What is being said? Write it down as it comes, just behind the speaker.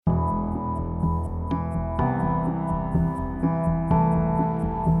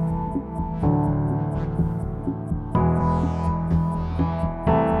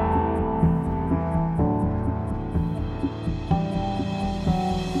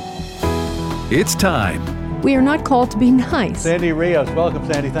It's time. We are not called to be nice. Sandy Rios, welcome,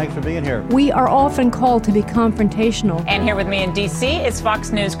 Sandy. Thanks for being here. We are often called to be confrontational. And here with me in D.C. is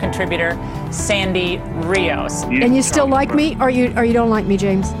Fox News contributor Sandy Rios. And you still like me, or you don't like me,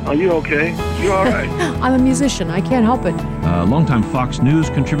 James? Are you okay? You all right? I'm a musician. I can't help it. Longtime Fox News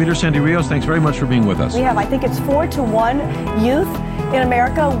contributor Sandy Rios, thanks very much for being with us. We have, I think it's 4-to-1 youth in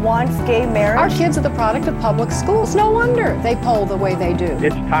America wants gay marriage. Our kids are the product of public schools. No wonder they poll the way they do.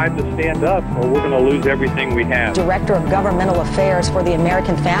 It's time to stand up or we're going to lose everything we have. Director of Governmental Affairs for the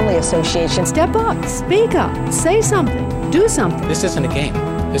American Family Association. Step up, speak up, say something, do something. This isn't a game.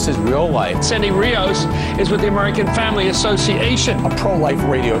 This is real life. Sandy Rios is with the American Family Association. A pro-life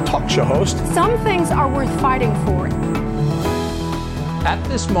radio talk show host. Some things are worth fighting for. At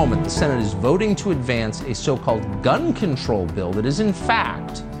this moment, the Senate is voting to advance a so-called gun control bill that is, in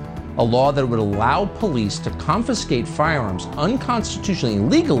fact, a law that would allow police to confiscate firearms unconstitutionally and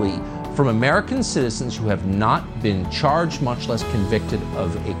illegally from American citizens who have not been charged, much less convicted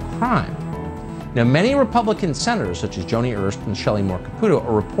of a crime. Now, many Republican senators, such as Joni Ernst and Shelley Moore Capito,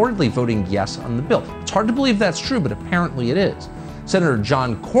 are reportedly voting yes on the bill. It's hard to believe that's true, but apparently it is. Senator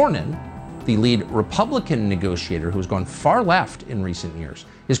John Cornyn, the lead Republican negotiator who has gone far left in recent years,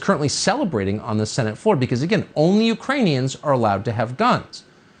 is currently celebrating on the Senate floor because, again, only Ukrainians are allowed to have guns.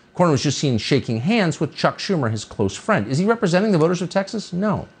 Cornyn was just seen shaking hands with Chuck Schumer, his close friend. Is he representing the voters of Texas?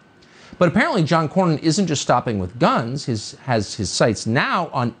 No. But apparently John Cornyn isn't just stopping with guns, has his sights now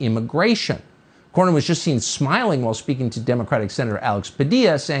on immigration. Cornyn was just seen smiling while speaking to Democratic Senator Alex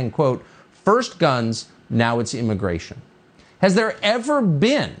Padilla, saying, quote, "First guns, now it's immigration." Has there ever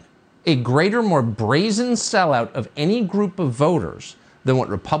been a greater, more brazen sellout of any group of voters than what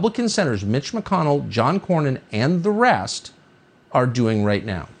Republican Senators Mitch McConnell, John Cornyn, and the rest are doing right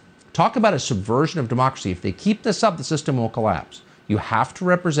now? Talk about a subversion of democracy. If they keep this up, the system will collapse. You have to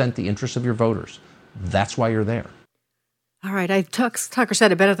represent the interests of your voters. That's why you're there. All right, Tucker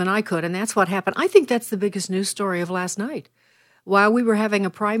said it better than I could, and that's what happened. I think that's the biggest news story of last night. While we were having a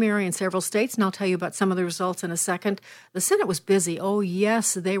primary in several states, and I'll tell you about some of the results in a second, the Senate was busy. Oh,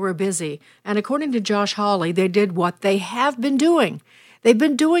 yes, they were busy. And according to Josh Hawley, they did what they have been doing. They've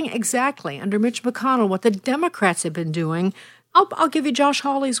been doing exactly, under Mitch McConnell, what the Democrats have been doing. I'll give you Josh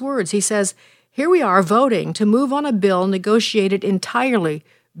Hawley's words. He says, "Here we are voting to move on a bill negotiated entirely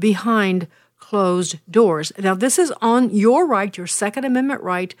behind closed doors." Now, this is on your right, your Second Amendment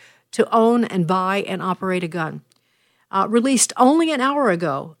right, to own and buy and operate a gun. Released only an hour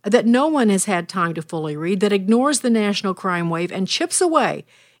ago, that no one has had time to fully read, that ignores the national crime wave and chips away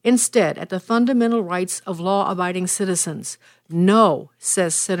instead at the fundamental rights of law-abiding citizens. No,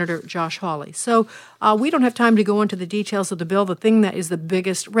 says Senator Josh Hawley. So we don't have time to go into the details of the bill. The thing that is the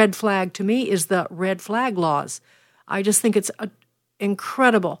biggest red flag to me is the red flag laws. I just think it's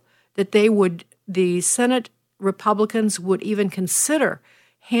incredible that the Senate Republicans would even consider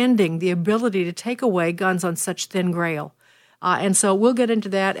handing the ability to take away guns on such thin grail. And so we'll get into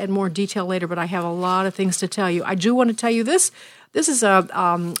that in more detail later, but I have a lot of things to tell you. I do want to tell you this. This is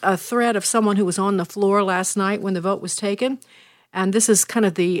a thread of someone who was on the floor last night when the vote was taken, and this is kind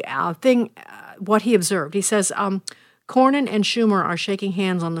of the thing, what he observed. He says, Cornyn and Schumer are shaking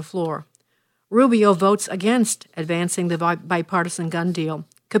hands on the floor. Rubio votes against advancing the bipartisan gun deal.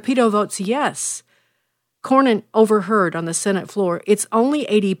 Capito votes yes. Cornyn overheard on the Senate floor, "It's only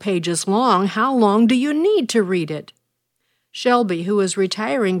 80 pages long. How long do you need to read it?" Shelby, who is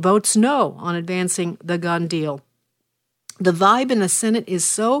retiring, votes no on advancing the gun deal. The vibe in the Senate is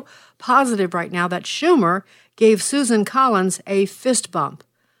so positive right now that Schumer gave Susan Collins a fist bump.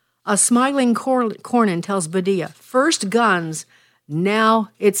 A smiling Cornyn tells Padilla, "First guns, now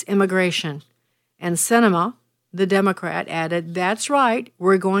it's immigration." And Sinema, the Democrat, added, "That's right,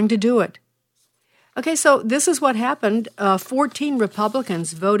 we're going to do it." Okay, so this is what happened. 14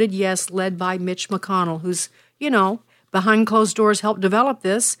 Republicans voted yes, led by Mitch McConnell, who's, behind closed doors helped develop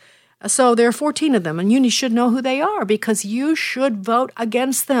this. So there are 14 of them, and you should know who they are because you should vote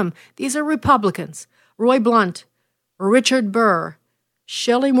against them. These are Republicans. Roy Blunt, Richard Burr,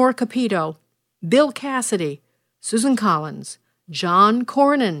 Shelley Moore Capito, Bill Cassidy, Susan Collins, John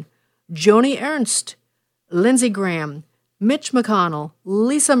Cornyn, Joni Ernst, Lindsey Graham, Mitch McConnell,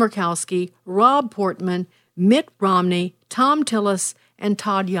 Lisa Murkowski, Rob Portman, Mitt Romney, Tom Tillis, and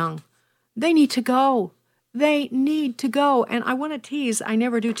Todd Young. They need to go. They need to go. And I want to tease. I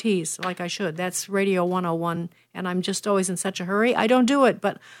never do tease like I should. That's Radio 101, and I'm just always in such a hurry. I don't do it.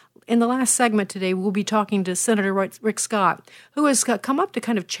 But in the last segment today, we'll be talking to Senator Rick Scott, who has come up to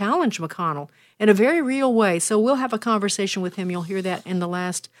kind of challenge McConnell in a very real way. So we'll have a conversation with him. You'll hear that in the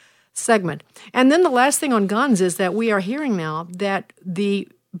last segment. And then the last thing on guns is that we are hearing now that the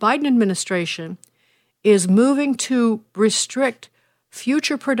Biden administration is moving to restrict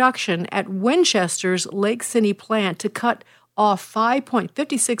future production at Winchester's Lake City plant to cut off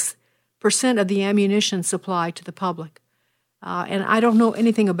 5.56% of the ammunition supply to the public. And I don't know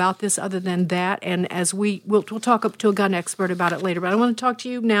anything about this other than that. And as we'll talk to a gun expert about it later. But I want to talk to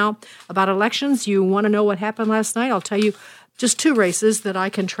you now about elections. You want to know what happened last night? I'll tell you just two races that I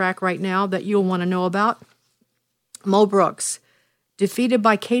can track right now that you'll want to know about. Mo Brooks, defeated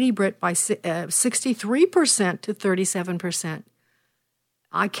by Katie Britt by 63% to 37%.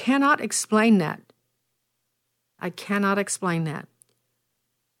 I cannot explain that.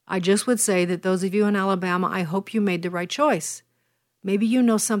 I just would say that those of you in Alabama, I hope you made the right choice. Maybe you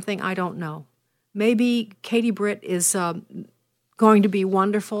know something I don't know. Maybe Katie Britt is going to be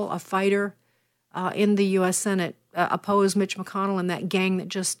wonderful, a fighter in the U.S. Senate, oppose Mitch McConnell and that gang that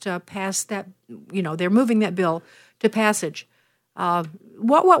just passed that, they're moving that bill to passage.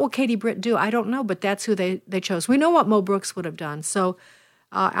 What will Katie Britt do? I don't know, but that's who they chose. We know what Mo Brooks would have done. So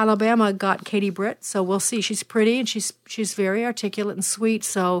Alabama got Katie Britt, so we'll see. She's pretty and she's very articulate and sweet.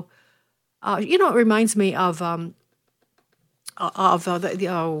 So, it reminds me of what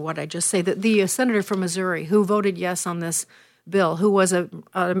I just say, the senator from Missouri who voted yes on this bill, who was an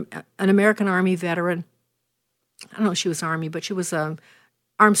American Army veteran. I don't know if she was Army, but she was an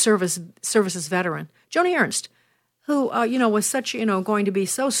armed services veteran, Joni Ernst, who was such going to be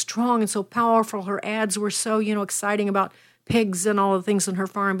so strong and so powerful. Her ads were so exciting about pigs and all the things on her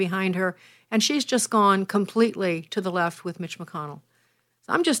farm behind her, and she's just gone completely to the left with Mitch McConnell.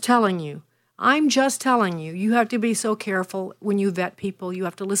 So I'm just telling you, you have to be so careful when you vet people. You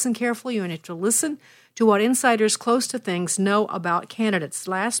have to listen carefully. You have to listen to what insiders close to things know about candidates.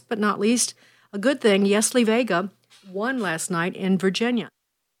 Last but not least, a good thing, Yesli Vega won last night in Virginia.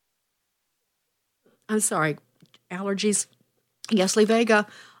 I'm sorry, allergies. Yesli Vega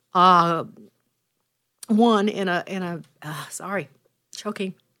won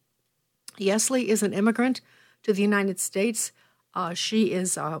choking. Yesli is an immigrant to the United States. She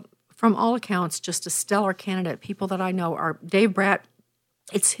is, from all accounts, just a stellar candidate. People that I know are Dave Bratt.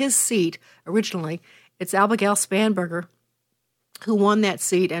 It's his seat originally. It's Abigail Spanberger who won that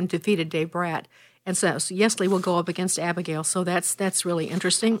seat and defeated Dave Bratt. And so Yesli will go up against Abigail. So that's really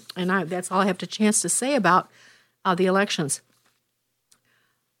interesting. And that's all I have a chance to say about the elections.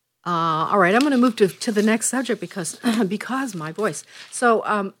 All right, I'm going to move to the next subject because my voice.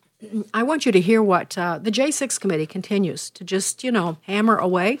 So I want you to hear what the J6 committee continues to just, hammer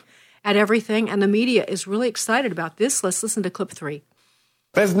away at everything. And the media is really excited about this. Let's listen to clip 3.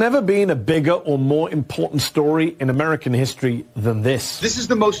 There's never been a bigger or more important story in American history than this. This is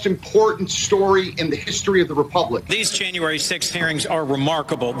the most important story in the history of the Republic. These January 6th hearings are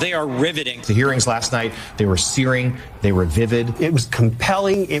remarkable. They are riveting. The hearings last night, they were searing, they were vivid. It was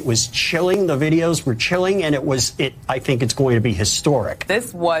compelling, it was chilling. The videos were chilling, and I think it's going to be historic.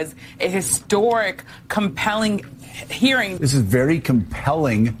 This was a historic, compelling hearing. This is very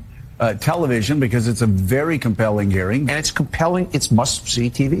compelling television because it's a very compelling hearing. And it's compelling. It's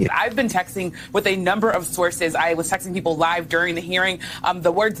must-see TV. I've been texting with a number of sources. I was texting people live during the hearing.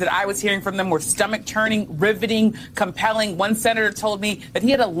 The words that I was hearing from them were stomach-churning, riveting, compelling. One senator told me that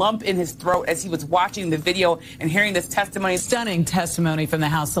he had a lump in his throat as he was watching the video and hearing this testimony. Stunning testimony from the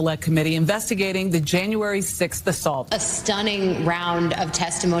House Select Committee investigating the January 6th assault. A stunning round of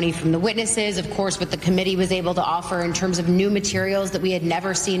testimony from the witnesses, of course, what the committee was able to offer in terms of new materials that we had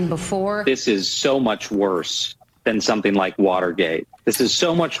never seen before. This is so much worse than something like Watergate. This is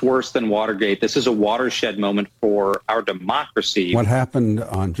so much worse than Watergate. This is a watershed moment for our democracy. What happened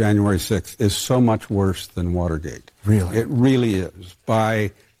on January 6th is so much worse than Watergate. Really? It really is,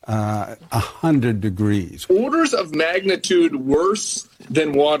 by 100 degrees. Orders of magnitude worse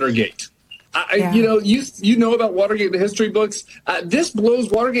than Watergate. You know about Watergate in the history books. This blows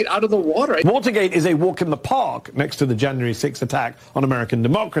Watergate out of the water. Watergate is a walk in the park next to the January 6th attack on American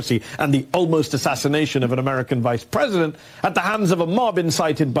democracy and the almost assassination of an American vice president at the hands of a mob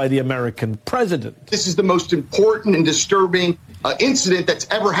incited by the American president. This is the most important and disturbing incident that's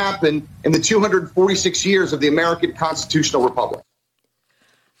ever happened in the 246 years of the American constitutional republic.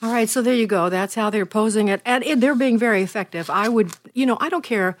 All right, so there you go. That's how they're posing it. And they're being very effective. I don't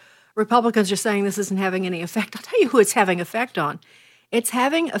care. Republicans are saying this isn't having any effect. I'll tell you who it's having effect on. It's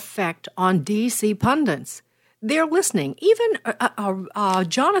having effect on D.C. pundits. They're listening. Even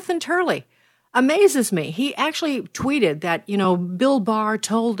Jonathan Turley amazes me. He actually tweeted that, Bill Barr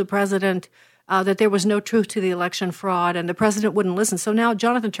told the president that there was no truth to the election fraud, and the president wouldn't listen. So now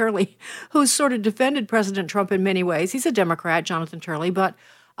Jonathan Turley, who's sort of defended President Trump in many ways, he's a Democrat, Jonathan Turley, but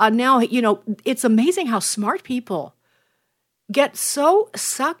now, it's amazing how smart people get so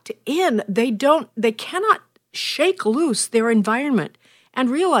sucked in, they cannot shake loose their environment and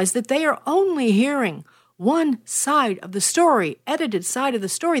realize that they are only hearing one side of the story, edited side of the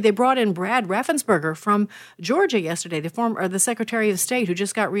story. They brought in Brad Raffensperger from Georgia yesterday, the Secretary of State who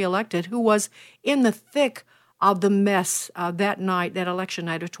just got reelected, who was in the thick of the mess that election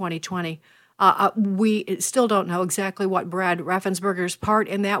night of 2020. We still don't know exactly what Brad Raffensperger's part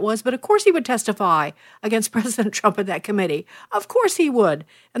in that was, but of course he would testify against President Trump in that committee. Of course he would.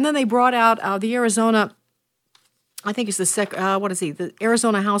 And then they brought out the Arizona, I think it's the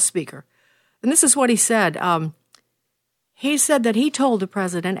Arizona House Speaker. And this is what he said. He said that he told the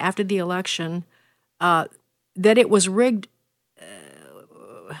president after the election that it was rigged.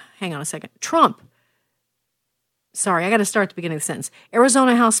 Hang on a second. Sorry, I got to start at the beginning of the sentence.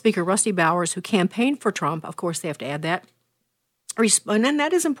 Arizona House Speaker Rusty Bowers, who campaigned for Trump, of course they have to add that, and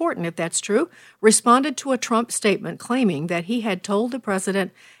that is important if that's true, responded to a Trump statement claiming that he had told the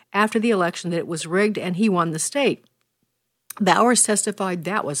president after the election that it was rigged and he won the state. Bowers testified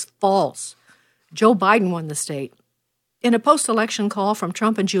that was false. Joe Biden won the state. In a post-election call from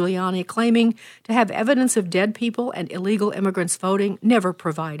Trump and Giuliani claiming to have evidence of dead people and illegal immigrants voting never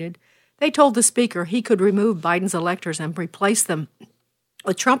provided, they told the speaker he could remove Biden's electors and replace them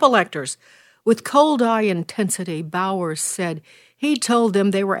with Trump electors. With cold eye intensity, Bowers said he told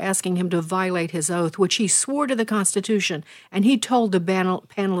them they were asking him to violate his oath, which he swore to the Constitution, and he told the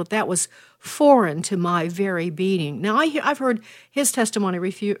panel that was foreign to my very being. Now, I've heard his testimony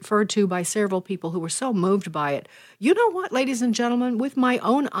referred to by several people who were so moved by it. You know what, ladies and gentlemen? With my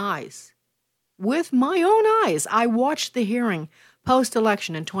own eyes, I watched the hearing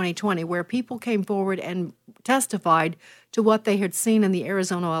post-election in 2020 where people came forward and testified to what they had seen in the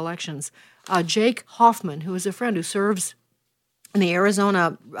Arizona elections. Jake Hoffman, who is a friend who serves in the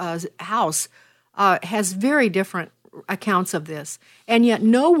Arizona House, has very different accounts of this, and yet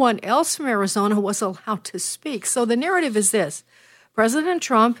no one else from Arizona was allowed to speak. So the narrative is this. President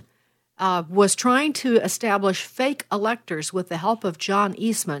Trump was trying to establish fake electors with the help of John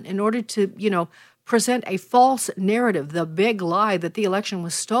Eastman in order to, present a false narrative, the big lie that the election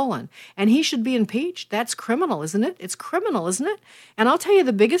was stolen. And he should be impeached. That's criminal, isn't it? It's criminal, isn't it? And I'll tell you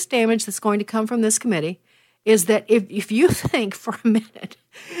the biggest damage that's going to come from this committee is that if you think for a minute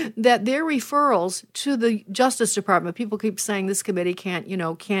that their referrals to the Justice Department, people keep saying this committee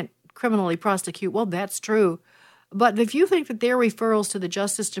can't criminally prosecute. Well, that's true. But if you think that their referrals to the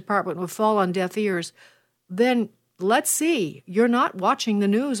Justice Department will fall on deaf ears, then let's see. You're not watching the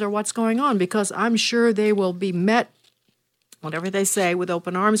news or what's going on, because I'm sure they will be met, whatever they say, with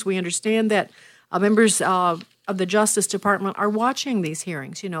open arms. We understand that members of the Justice Department are watching these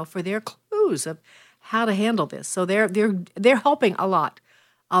hearings, for their clues of how to handle this. So they're helping a lot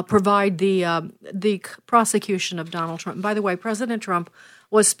provide the prosecution of Donald Trump. And by the way, President Trump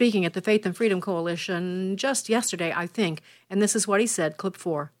was speaking at the Faith and Freedom Coalition just yesterday, I think, and this is what he said, clip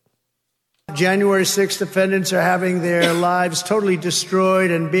 4. January 6th defendants are having their lives totally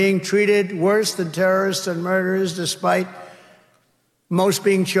destroyed and being treated worse than terrorists and murderers, despite most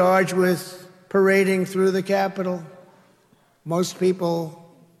being charged with parading through the Capitol. Most people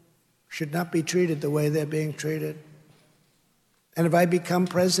should not be treated the way they're being treated. And if I become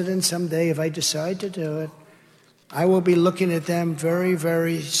president someday, if I decide to do it, I will be looking at them very,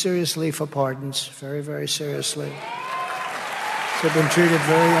 very seriously for pardons, very, very seriously. They've been treated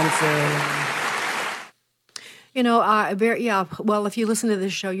very unfairly. Well, if you listen to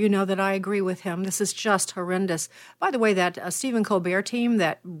this show, you know that I agree with him. This is just horrendous. By the way, that Stephen Colbert team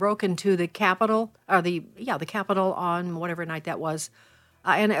that broke into the Capitol, the Capitol on whatever night that was,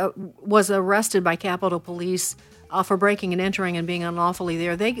 and was arrested by Capitol Police for breaking and entering and being unlawfully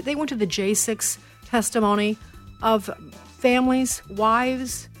there. They went to the J6 testimony of families,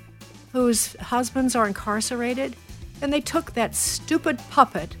 wives, whose husbands are incarcerated, and they took that stupid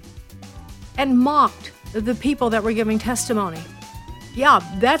puppet and mocked the people that were giving testimony. Yeah,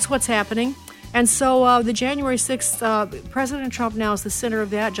 that's what's happening. And so the January 6th, President Trump now is the center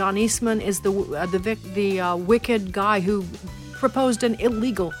of that. John Eastman is the wicked guy who proposed an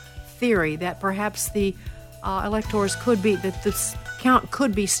illegal theory that perhaps the electors that this count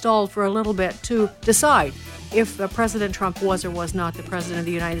could be stalled for a little bit to decide if President Trump was or was not the president of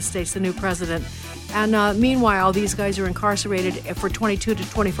the United States, the new president. And meanwhile, these guys are incarcerated for 22 to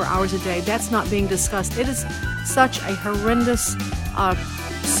 24 hours a day. That's not being discussed. It is such a horrendous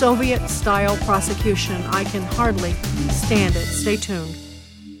Soviet-style prosecution. I can hardly stand it. Stay tuned.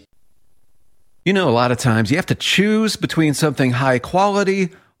 A lot of times you have to choose between something high quality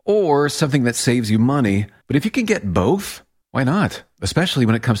or something that saves you money. But if you can get both, why not? Especially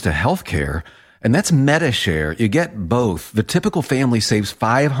when it comes to healthcare. And that's MediShare. You get both. The typical family saves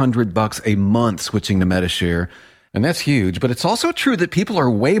 $500 a month switching to MediShare. And that's huge. But it's also true that people are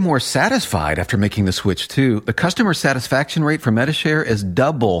way more satisfied after making the switch, too. The customer satisfaction rate for MediShare is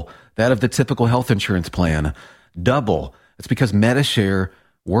double that of the typical health insurance plan. Double. It's because MediShare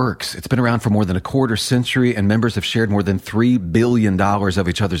works. It's been around for more than a quarter century, and members have shared more than $3 billion of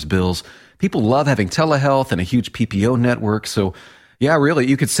each other's bills. People love having telehealth and a huge PPO network, so yeah, really,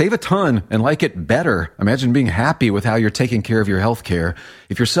 you could save a ton and like it better. Imagine being happy with how you're taking care of your health care.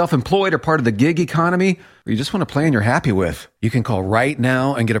 If you're self-employed or part of the gig economy, or you just want a plan you're happy with, you can call right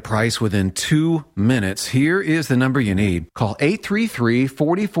now and get a price within 2 minutes. Here is the number you need. Call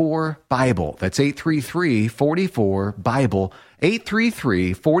 833-44-BIBLE. That's 833-44-BIBLE.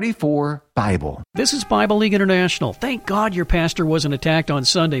 833-44-BIBLE. This is Bible League International. Thank God your pastor wasn't attacked on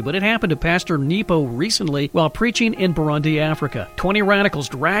Sunday, but it happened to Pastor Nepo recently while preaching in Burundi, Africa. 20 radicals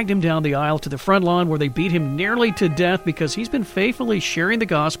dragged him down the aisle to the front lawn where they beat him nearly to death because he's been faithfully sharing the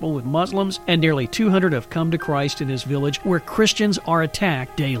gospel with Muslims, and nearly 200 have come to Christ in his village where Christians are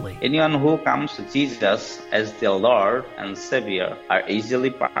attacked daily. Anyone who comes to Jesus as their Lord and Savior are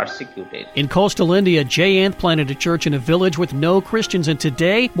easily persecuted. In coastal India, Jay Anth planted a church in a village with no Christians, and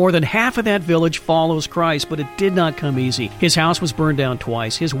today more than half of that village follows Christ, but it did not come easy. His house was burned down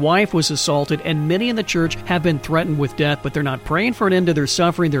twice, his wife was assaulted, and many in the church have been threatened with death, but they're not praying for an end to their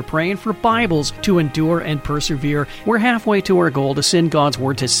suffering. They're praying for Bibles to endure and persevere. We're halfway to our goal to send God's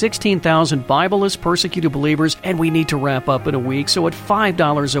Word to 16,000 Bibleless persecuted believers, and we need to wrap up in a week, so at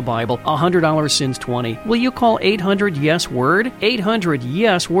 $5 a Bible, $100 sends 20. Will you call 800-YES-WORD?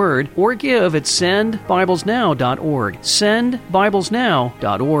 800-YES-WORD, or give at sendbiblesnow.org.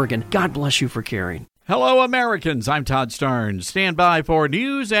 sendbiblesnow.org, and God bless you for caring. Hello, Americans. I'm Todd Starnes. Stand by for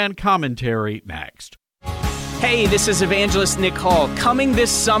news and commentary next. Hey, this is Evangelist Nick Hall. Coming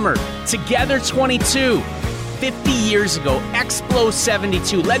this summer, Together 22. 50 years ago, Explo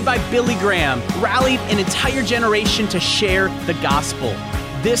 72, led by Billy Graham, rallied an entire generation to share the gospel.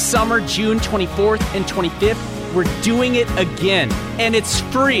 This summer, June 24th and 25th, we're doing it again, and it's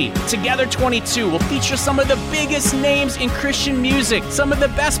free. Together 22 will feature some of the biggest names in Christian music, some of the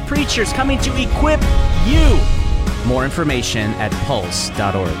best preachers coming to equip you. More information at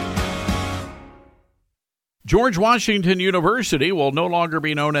pulse.org. George Washington University will no longer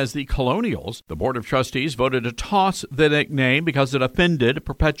be known as the Colonials. The Board of Trustees voted to toss the nickname because it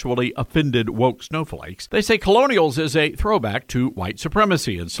perpetually offended woke snowflakes. They say Colonials is a throwback to white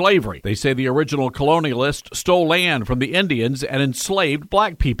supremacy and slavery. They say the original colonialists stole land from the Indians and enslaved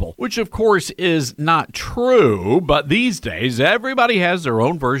black people, which of course is not true, but these days everybody has their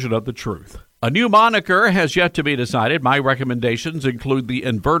own version of the truth. A new moniker has yet to be decided. My recommendations include the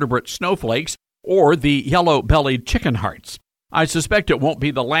invertebrate snowflakes or the yellow-bellied chicken hearts. I suspect it won't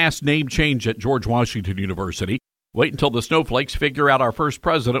be the last name change at George Washington University. Wait until the snowflakes figure out our first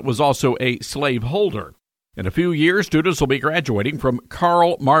president was also a slaveholder. In a few years, students will be graduating from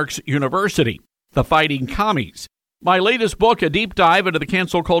Karl Marx University, the Fighting Commies. My latest book, a deep dive into the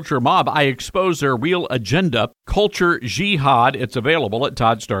cancel culture mob, I expose their real agenda, Culture Jihad. It's available at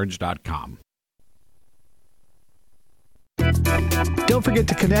toddstarnes.com. Don't forget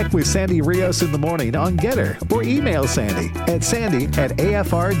to connect with Sandy Rios in the morning on Getter or email Sandy at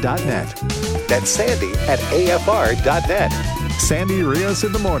sandy@afr.net. That's sandy@afr.net. Sandy Rios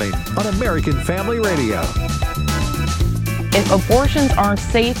in the morning on American Family Radio. If abortions aren't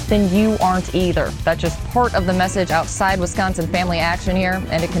safe, then you aren't either. That's just part of the message outside Wisconsin Family Action here,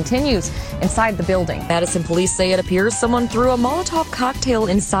 and it continues inside the building. Madison police say it appears someone threw a Molotov cocktail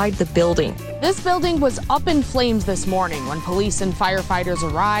inside the building. This building was up in flames this morning when police and firefighters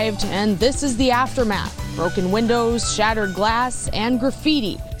arrived, and this is the aftermath. Broken windows, shattered glass, and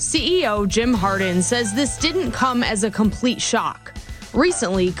graffiti. CEO Jim Hardin says this didn't come as a complete shock.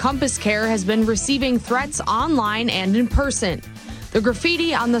 Recently, Compass Care has been receiving threats online and in person. The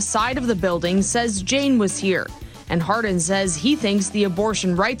graffiti on the side of the building says Jane was here, and Hardin says he thinks the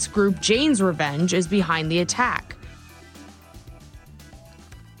abortion rights group Jane's Revenge is behind the attack.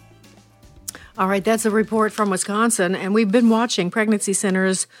 All right, that's a report from Wisconsin, and we've been watching pregnancy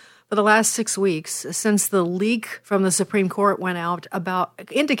centers for the last 6 weeks since the leak from the Supreme Court went out about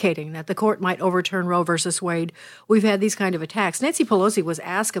indicating that the court might overturn Roe versus Wade. We've had these kind of attacks. Nancy Pelosi was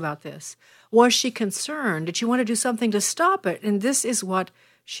asked about this. Was she concerned? Did she want to do something to stop it? And this is what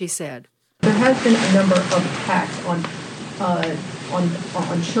she said. There has been a number of attacks on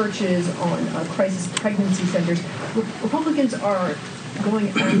churches, on crisis pregnancy centers. Republicans are going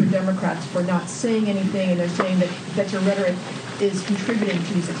after Democrats for not saying anything, and they're saying that your rhetoric is contributing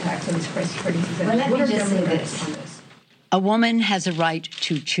to these attacks on these crisis pregnancy centers. Well, let me just say this. A woman has a right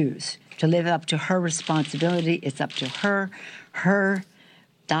to choose to live up to her responsibility. It's up to her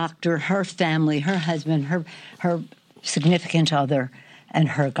doctor, her family, her husband, her significant other, and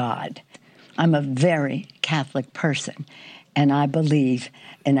her God. I'm a very Catholic person, and I believe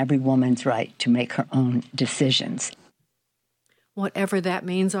in every woman's right to make her own decisions. Whatever that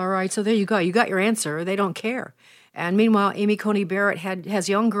means, all right. So there you go. You got your answer. They don't care. And meanwhile, Amy Coney Barrett has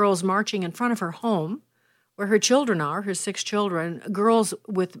young girls marching in front of her home, where her children are, her 6 children, girls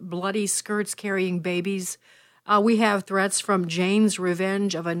with bloody skirts carrying babies. We have threats from Jane's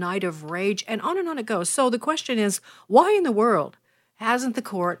Revenge of a Night of Rage, and on it goes. So the question is, why in the world hasn't the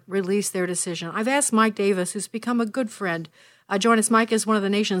court released their decision? I've asked Mike Davis, who's become a good friend. Join us. Mike is one of the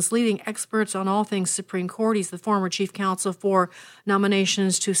nation's leading experts on all things Supreme Court. He's the former chief counsel for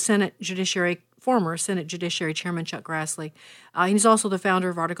nominations to former Senate Judiciary Chairman Chuck Grassley. He's also the founder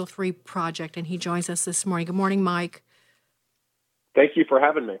of Article 3 Project, and he joins us this morning. Good morning, Mike. Thank you for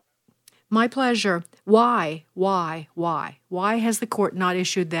having me. My pleasure. Why has the court not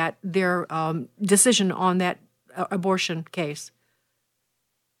issued their decision on that abortion case?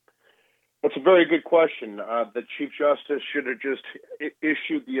 That's a very good question. The Chief Justice should have just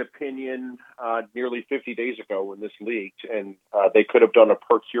issued the opinion nearly 50 days ago when this leaked, and they could have done a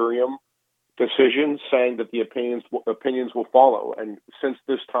per curiam decision saying that the opinions will follow. And since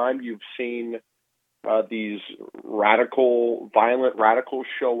this time, you've seen these violent radicals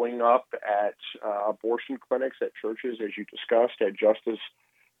showing up at abortion clinics, at churches, as you discussed, at Justice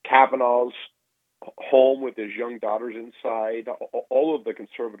Kavanaugh's home with his young daughters inside. All of the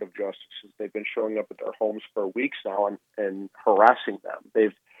conservative justices, they've been showing up at their homes for weeks now and harassing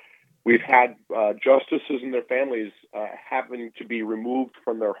them. We've had justices and their families having to be removed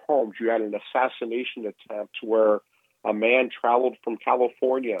from their homes. You had an assassination attempt where a man traveled from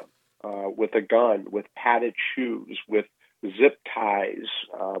California with a gun, with padded shoes, with zip ties,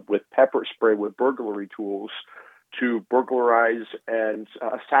 with pepper spray, with burglary tools to burglarize and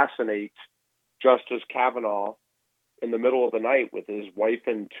assassinate Justice Kavanaugh in the middle of the night with his wife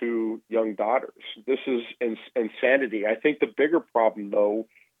and 2 young daughters. This is insanity. I think the bigger problem, though,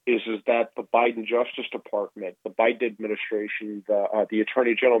 is that the Biden Justice Department, the Biden administration, the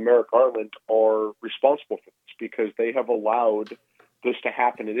Attorney General Merrick Garland are responsible for this because they have allowed this to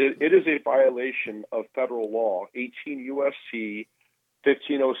happen. It is a violation of federal law, 18 U.S.C.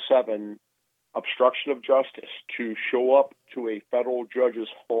 1507, obstruction of justice, to show up to a federal judge's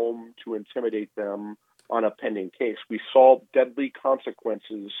home to intimidate them on a pending case. We saw deadly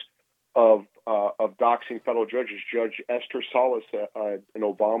consequences of doxing federal judges. Judge Esther Salas, an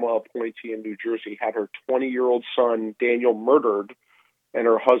Obama appointee in New Jersey, had her 20-year-old son, Daniel, murdered and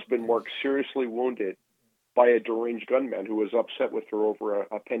her husband, Mark, seriously wounded by a deranged gunman who was upset with her over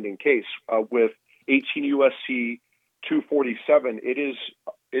a pending case. With 18 U.S.C. 247, it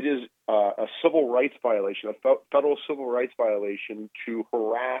is a civil rights violation, a federal civil rights violation to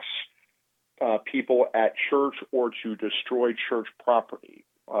harass people at church or to destroy church property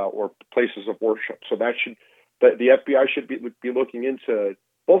or places of worship. So the FBI should be looking into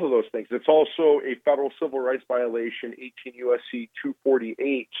both of those things. It's also a federal civil rights violation, 18 U.S.C.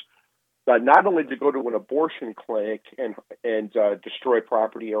 248, not only to go to an abortion clinic and destroy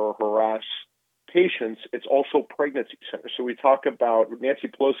property or harass patients, it's also pregnancy centers. So we talk about, Nancy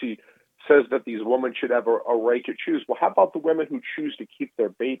Pelosi says that these women should have a right to choose. Well, how about the women who choose to keep their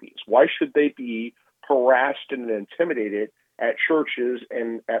babies? Why should they be harassed and intimidated at churches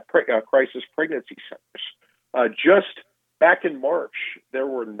and at crisis pregnancy centers? Just back in March, there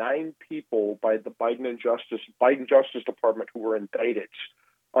were 9 people by the Biden Justice Department who were indicted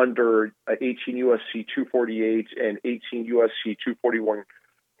under 18 U.S.C. 248 and 18 U.S.C. 241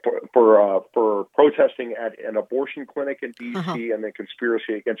 for protesting at an abortion clinic in D.C. and the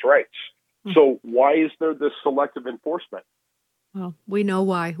conspiracy against rights. So why is there this selective enforcement? Well, we know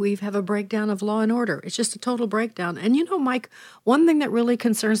why. We have a breakdown of law and order. It's just a total breakdown. And you know, Mike, one thing that really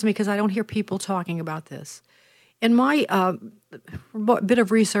concerns me, because I don't hear people talking about this, in my bit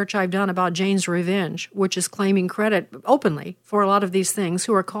of research I've done about Jane's Revenge, which is claiming credit openly for a lot of these things,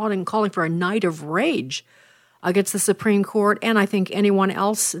 who are calling for a night of rage against the Supreme Court, and I think anyone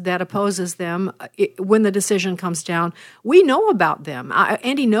else that opposes them when the decision comes down. We know about them.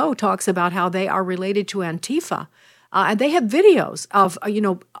 Andy Ngo talks about how they are related to Antifa. And they have videos of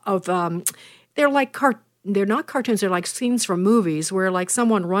they're like they're not cartoons, they're like scenes from movies where like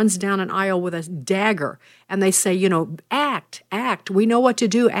someone runs down an aisle with a dagger and they say, act, we know what to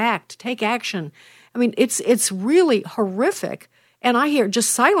do, act, take action. I mean, it's really horrific. And I hear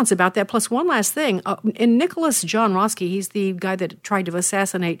just silence about that. Plus, one last thing. In Nicholas John Roski, he's the guy that tried to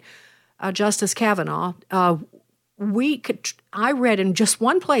assassinate Justice Kavanaugh. I read in just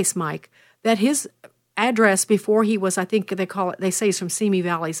one place, Mike, that his address before he was, I think they say he's from Simi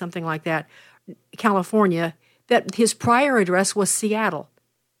Valley, something like that, California, that his prior address was Seattle.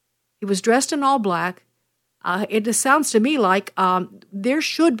 He was dressed in all black. It just sounds to me like there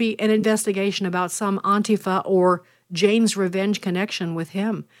should be an investigation about some Antifa or Jane's Revenge connection with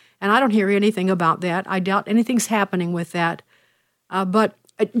him. And I don't hear anything about that. I doubt anything's happening with that. But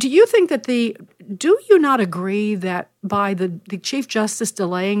do you think that do you not agree that by the Chief Justice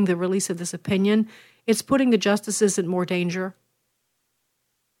delaying the release of this opinion, it's putting the justices in more danger?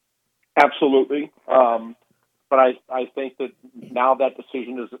 Absolutely. But I think that now that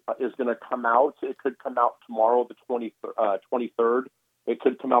decision is going to come out. It could come out tomorrow, the 23rd. It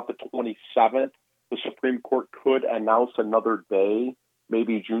could come out the 27th. The Supreme Court could announce another day,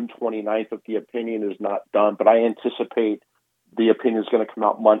 maybe June 29th, if the opinion is not done. But I anticipate the opinion is going to come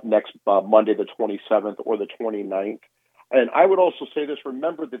out next Monday, the 27th or the 29th. And I would also say this,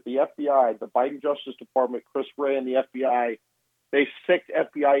 remember that the FBI, the Biden Justice Department, Chris Wray and the FBI, they sicked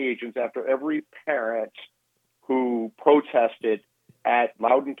FBI agents after every parent who protested at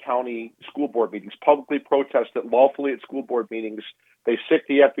Loudoun County school board meetings, publicly protested lawfully at school board meetings. They sicked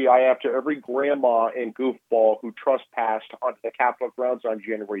the FBI after every grandma and goofball who trespassed onto the Capitol grounds on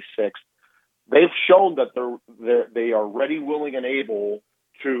January 6th. They've shown that they are ready, willing, and able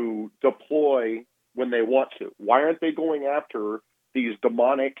to deploy when they want to. Why aren't they going after these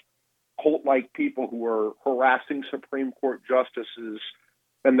demonic, cult-like people who are harassing Supreme Court justices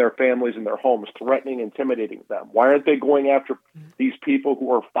and their families and their homes, threatening, intimidating them? Why aren't they going after these people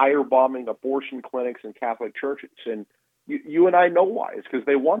who are firebombing abortion clinics and Catholic churches? And you and I know why. It's because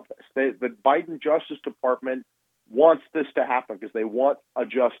they want this. The Biden Justice Department wants this to happen because they want a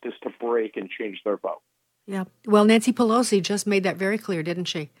justice to break and change their vote. Yeah. Well, Nancy Pelosi just made that very clear, didn't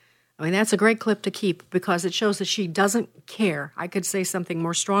she? I mean, that's a great clip to keep because it shows that she doesn't care. I could say something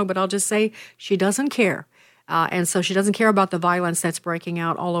more strong, but I'll just say she doesn't care. And so she doesn't care about the violence that's breaking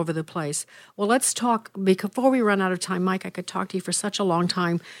out all over the place. Well, let's talk, before we run out of time, Mike, I could talk to you for such a long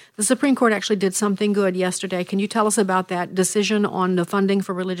time. The Supreme Court actually did something good yesterday. Can you tell us about that decision on the funding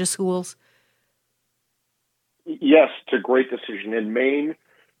for religious schools? Yes, it's a great decision. In Maine,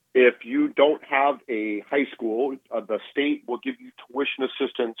 if you don't have a high school, the state will give you tuition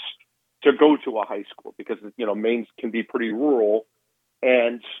assistance to go to a high school because, Maine can be pretty rural.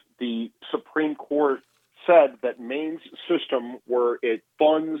 And the Supreme Court said that Maine's system where it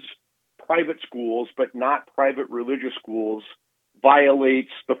funds private schools but not private religious schools violates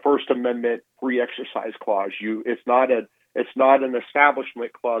the First Amendment free exercise clause. It's not an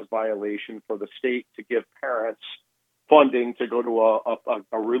establishment clause violation for the state to give parents funding to go to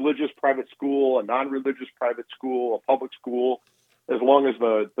a religious private school, a non-religious private school, a public school, as long as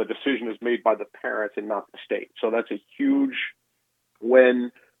the decision is made by the parents and not the state. So that's a huge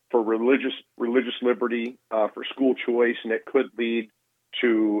win for religious liberty, for school choice, and it could lead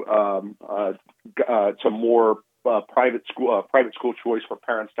to more private school choice for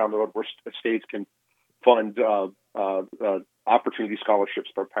parents down the road, where states can fund opportunity scholarships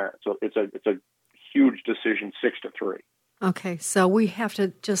for parents. So it's a huge decision, 6-3. Okay, so we have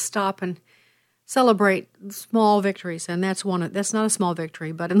to just stop and celebrate small victories, and that's not a small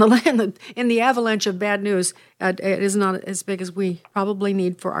victory, but in the avalanche of bad news, it is not as big as we probably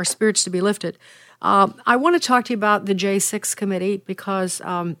need for our spirits to be lifted. I want to talk to you about the J6 committee because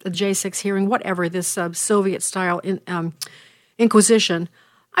the J6 hearing, whatever this Soviet-style inquisition.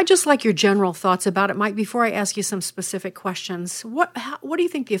 I'd just like your general thoughts about it, Mike, before I ask you some specific questions. What do you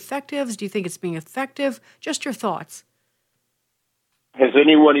think the effective is? Do you think it's being effective? Just your thoughts. Has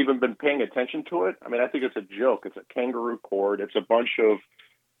anyone even been paying attention to it? I mean, I think it's a joke. It's a kangaroo court. It's a bunch of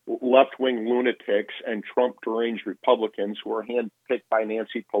left-wing lunatics and Trump-deranged Republicans who are handpicked by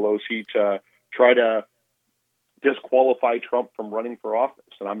Nancy Pelosi to try to disqualify Trump from running for office.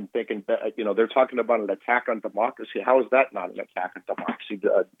 And I'm thinking, they're talking about an attack on democracy. How is that not an attack on democracy?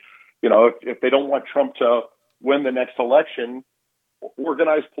 If they don't want Trump to win the next election,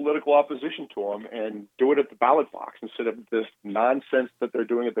 organize political opposition to him and do it at the ballot box instead of this nonsense that they're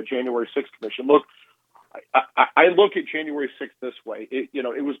doing at the January 6th Commission. Look, I look at January 6th this way. It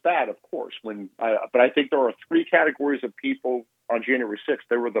was bad, of course, but I think there are three categories of people on January 6th.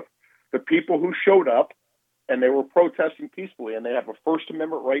 There were the people who showed up and they were protesting peacefully, and they have a First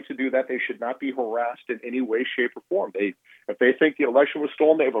Amendment right to do that. They should not be harassed in any way, shape, or form. If they think the election was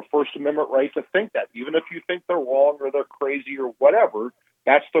stolen, they have a First Amendment right to think that. Even if you think they're wrong or they're crazy or whatever,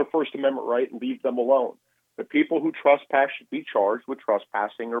 that's their First Amendment right, and leave them alone. The people who trespass should be charged with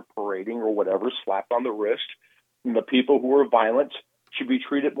trespassing or parading or whatever, slapped on the wrist. And the people who are violent should be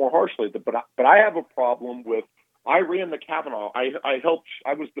treated more harshly. But I have a problem with I ran the Kavanaugh.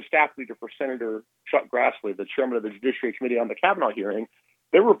 I was the staff leader for Senator Chuck Grassley, the chairman of the Judiciary Committee on the Kavanaugh hearing.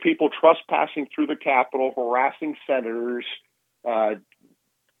 There were people trespassing through the Capitol, harassing senators,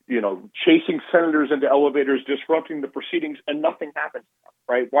 chasing senators into elevators, disrupting the proceedings, and nothing happened,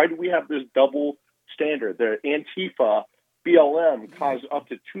 right? Why do we have this double standard? The Antifa, BLM caused up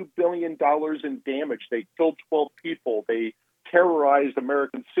to $2 billion in damage. They killed 12 people. They terrorized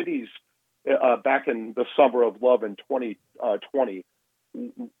American cities back in the summer of love in 2020.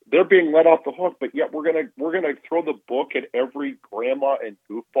 They're being let off the hook, but yet we're gonna throw the book at every grandma and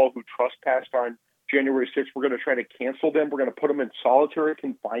goofball who trespassed on January 6th. We're going to try to cancel them. We're going to put them in solitary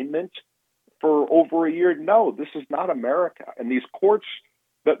confinement for over a year. No, this is not America. And these courts,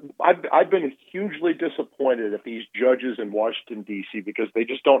 that I've been hugely disappointed at these judges in Washington, D.C., because they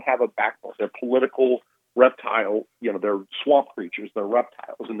just don't have a backbone. They're political reptile, they're swamp creatures, they're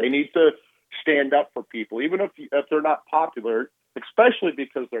reptiles, and they need to stand up for people, even if they're not popular, especially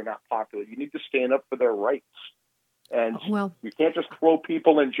because they're not popular. You need to stand up for their rights. And you can't just throw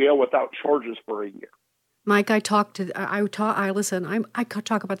people in jail without charges for a year. Mike, I talk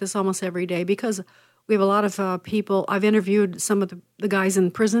about this almost every day because we have a lot of people. I've interviewed some of the guys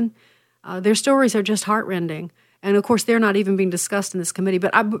in prison. Their stories are just heartrending. And, of course, they're not even being discussed in this committee.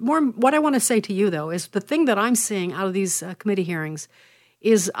 But what I want to say to you, though, is the thing that I'm seeing out of these committee hearings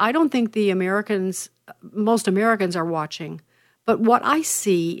is I don't think most Americans are watching. But what I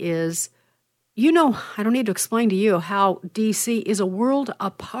see is, I don't need to explain to you how D.C. is a world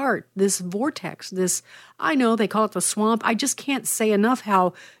apart, this vortex, I know they call it the swamp. I just can't say enough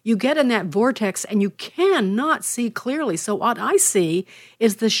how you get in that vortex and you cannot see clearly. So what I see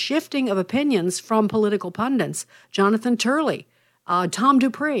is the shifting of opinions from political pundits. Jonathan Turley, Tom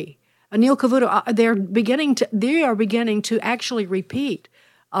Dupree, Anil Cavuto, they are beginning to actually repeat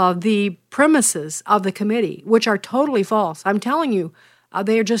the premises of the committee, which are totally false. I'm telling you,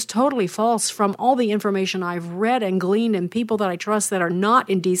 they are just totally false from all the information I've read and gleaned, and people that I trust that are not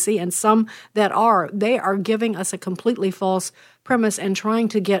in D.C. and some that are. They are giving us a completely false premise and trying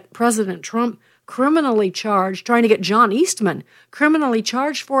to get President Trump criminally charged, trying to get John Eastman criminally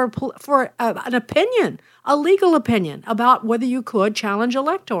charged for an opinion, a legal opinion about whether you could challenge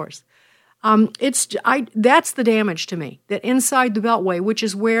electors. That's the damage to me, that inside the Beltway, which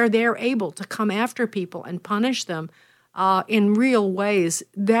is where they're able to come after people and punish them in real ways,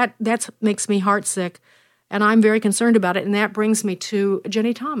 that makes me heartsick, and I'm very concerned about it. And that brings me to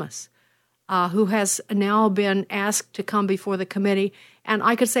Jenny Thomas, who has now been asked to come before the committee. And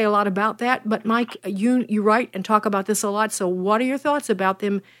I could say a lot about that, but Mike, you write and talk about this a lot. So what are your thoughts about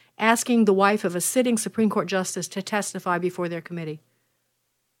them asking the wife of a sitting Supreme Court justice to testify before their committee?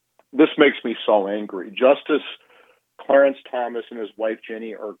 This makes me so angry. Justice Clarence Thomas and his wife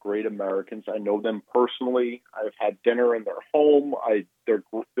Jenny are great Americans. I know them personally. I've had dinner in their home. They're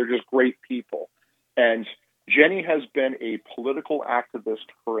just great people. And Jenny has been a political activist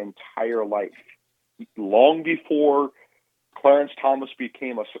her entire life. Long before Clarence Thomas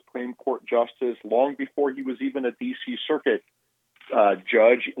became a Supreme Court justice, long before he was even a D.C. Circuit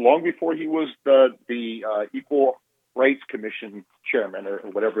judge, long before he was the Equal Rights Commission chairman, or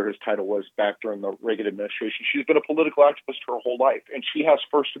whatever his title was back during the Reagan administration. She's been a political activist her whole life, and she has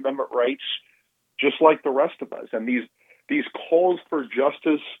First Amendment rights just like the rest of us. And these calls for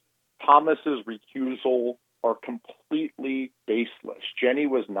Justice Thomas's recusal are completely baseless. Jenny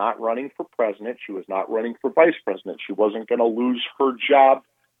was not running for president. She was not running for vice president. She wasn't going to lose her job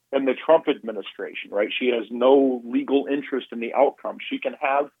in the Trump administration, right? She has no legal interest in the outcome. She can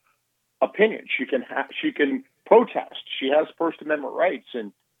have opinion. She can protest. She has First Amendment rights,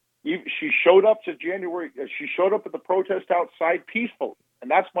 and she showed up to January. She showed up at the protest outside peacefully,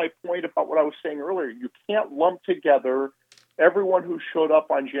 and that's my point about what I was saying earlier. You can't lump together everyone who showed up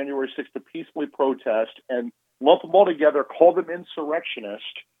on January 6th to peacefully protest and lump them all together, call them insurrectionists,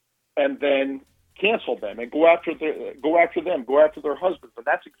 and then cancel them and go after them, go after their husbands, and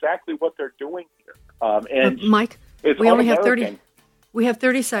that's exactly what they're doing here. And Mike, it's we only have un-American. 30. We have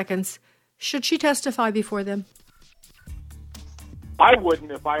 30 seconds. Should she testify before them? I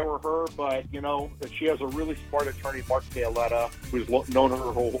wouldn't if I were her, but, she has a really smart attorney, Mark Violetta, who's known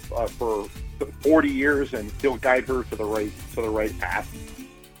her for 40 years, and he'll guide her to the right path.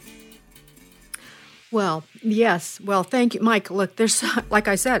 Well, yes. Well, thank you, Mike. Look, like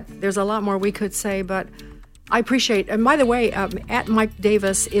I said, there's a lot more we could say, but I appreciate. And by the way, at Mike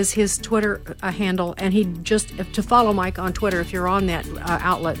Davis is his Twitter handle, and to follow Mike on Twitter if you're on that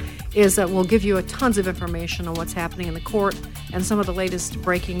outlet will give you tons of information on what's happening in the court and some of the latest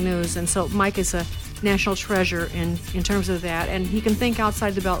breaking news. And so Mike is a national treasure in terms of that, and he can think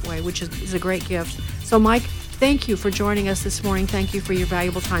outside the Beltway, which is a great gift. So Mike, Thank you for joining us this morning. Thank you for your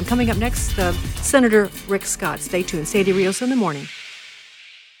valuable time. Coming up next, Senator Rick Scott. Stay tuned. Sandy Rios in the morning.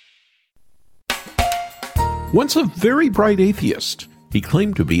 Once a very bright atheist, he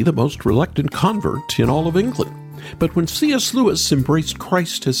claimed to be the most reluctant convert in all of England. But when C.S. Lewis embraced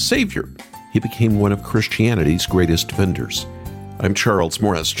Christ as Savior, he became one of Christianity's greatest defenders. I'm Charles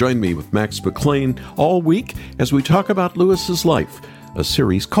Morris. Join me with Max McLean all week as we talk about Lewis's life, a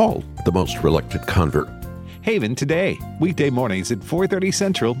series called The Most Reluctant Convert. Haven Today, weekday mornings at 4:30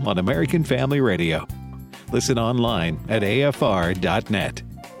 Central on American Family Radio. Listen online at afr.net.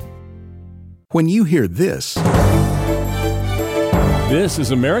 When you hear this is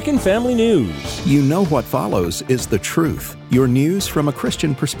American Family News. You know what follows is the truth. Your news from a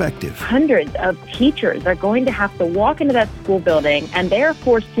Christian perspective. Hundreds of teachers are going to have to walk into that school building, and they are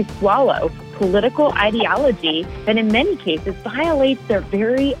forced to swallow political ideology that in many cases violates their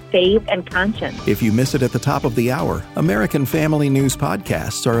very faith and conscience. If you miss it at the top of the hour, American Family News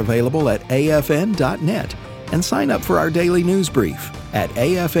podcasts are available at afn.net. And sign up for our daily news brief at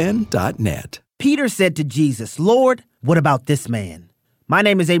afn.net. Peter said to Jesus, "Lord, what about this man? My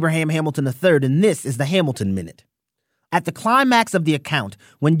name is Abraham Hamilton III, and this is the Hamilton Minute." At the climax of the account,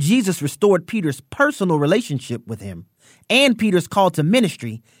 when Jesus restored Peter's personal relationship with him and Peter's call to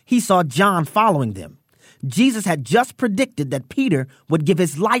ministry, he saw John following them. Jesus had just predicted that Peter would give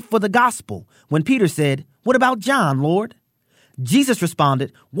his life for the gospel when Peter said, "What about John, Lord?" Jesus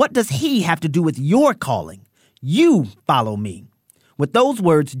responded, "What does he have to do with your calling? You follow me." With those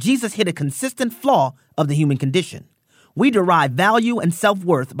words, Jesus hit a consistent flaw of the human condition. We derive value and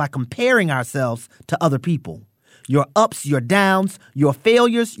self-worth by comparing ourselves to other people. Your ups, your downs, your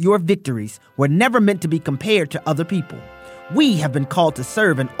failures, your victories were never meant to be compared to other people. We have been called to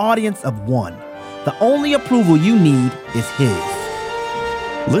serve an audience of one. The only approval you need is His.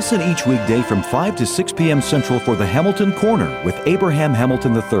 Listen each weekday from 5 to 6 p.m. Central for the Hamilton Corner with Abraham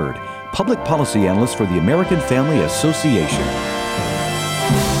Hamilton III, public policy analyst for the American Family Association.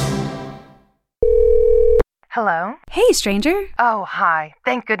 Hello? Hey, stranger. Oh, hi.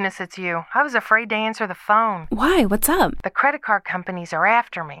 Thank goodness it's you. I was afraid to answer the phone. Why? What's up? The credit card companies are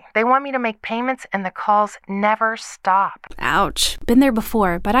after me. They want me to make payments and the calls never stop. Ouch. Been there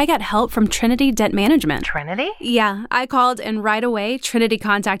before, but I got help from Trinity Debt Management. Trinity? Yeah, I called and right away Trinity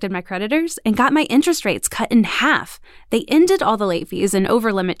contacted my creditors and got my interest rates cut in half. They ended all the late fees and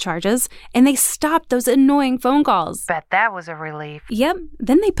over-limit charges, and they stopped those annoying phone calls. Bet that was a relief. Yep.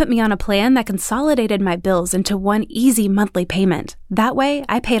 Then they put me on a plan that consolidated my bills into one easy monthly payment. That way,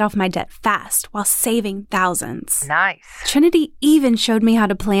 I paid off my debt fast while saving thousands. Nice. Trinity even showed me how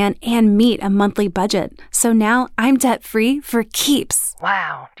to plan and meet a monthly budget. So now I'm debt-free for keeps.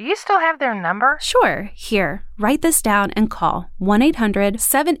 Wow. Do you still have their number? Sure. Here, write this down and call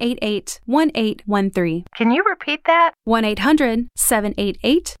 1-800-788-1813. Can you repeat that?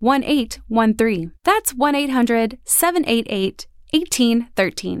 1-800-788-1813. That's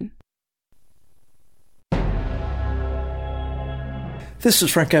 1-800-788-1813. This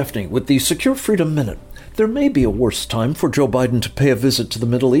is Frank Gaffney with the Secure Freedom Minute. There may be a worse time for Joe Biden to pay a visit to the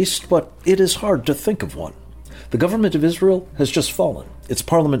Middle East, but it is hard to think of one. The government of Israel has just fallen. Its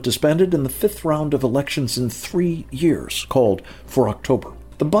parliament disbanded in the 5th round of elections in 3 years, called for October.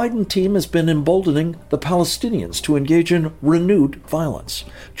 The Biden team has been emboldening the Palestinians to engage in renewed violence.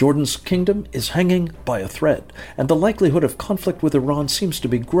 Jordan's kingdom is hanging by a thread, and the likelihood of conflict with Iran seems to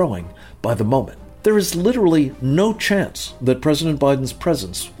be growing by the moment. There is literally no chance that President Biden's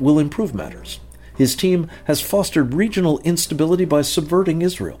presence will improve matters. His team has fostered regional instability by subverting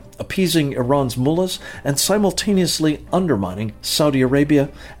Israel, appeasing Iran's mullahs, and simultaneously undermining Saudi Arabia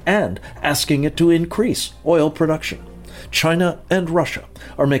and asking it to increase oil production. China and Russia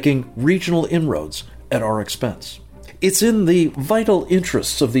are making regional inroads at our expense. It's in the vital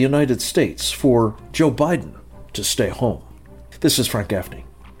interests of the United States for Joe Biden to stay home. This is Frank Gaffney.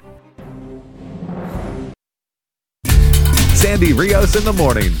 Sandy Rios in the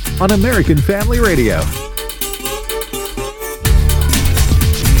morning on American Family Radio.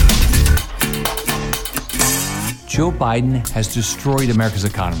 Joe Biden has destroyed America's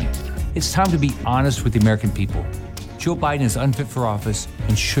economy. It's time to be honest with the American people. Joe Biden is unfit for office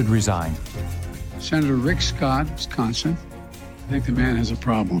and should resign. Senator Rick Scott, Wisconsin. I think the man has a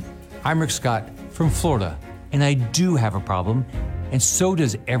problem. I'm Rick Scott from Florida, and I do have a problem, and so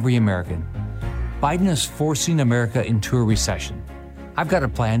does every American. Biden is forcing America into a recession. I've got a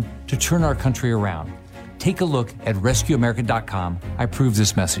plan to turn our country around. Take a look at RescueAmerica.com. I approve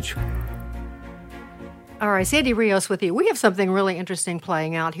this message. All right, Sandy Rios with you. We have something really interesting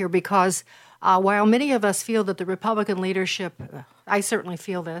playing out here because while many of us feel that the Republican leadership, I certainly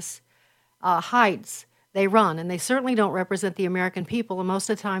feel this, hides they run, and they certainly don't represent the American people, and most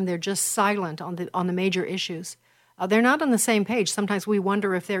of the time they're just silent on the major issues. They're not on the same page. Sometimes we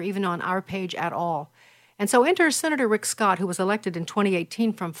wonder if they're even on our page at all. And so enter Senator Rick Scott, who was elected in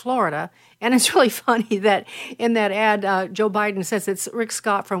 2018 from Florida. And it's really funny that in that ad, Joe Biden says it's Rick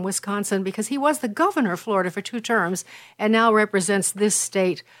Scott from Wisconsin because he was the governor of Florida for 2 terms and now represents this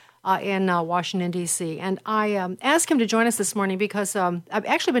state in Washington, D.C. And I asked him to join us this morning because I've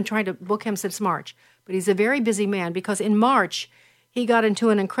actually been trying to book him since March. But he's a very busy man because in March, he got into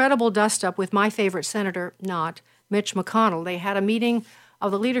an incredible dust-up with my favorite senator, Mitch McConnell. They had a meeting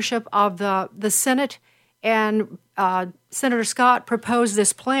of the leadership of the Senate, and Senator Scott proposed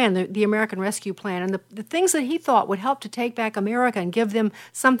this plan, the American Rescue Plan, and the things that he thought would help to take back America and give them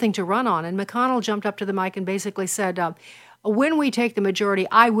something to run on. And McConnell jumped up to the mic and basically said, when we take the majority,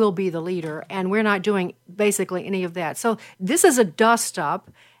 I will be the leader, and we're not doing basically any of that. So this is a dust-up,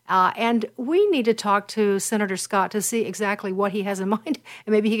 and we need to talk to Senator Scott to see exactly what he has in mind,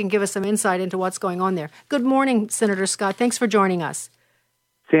 and maybe he can give us some insight into what's going on there. Good morning, Senator Scott. Thanks for joining us.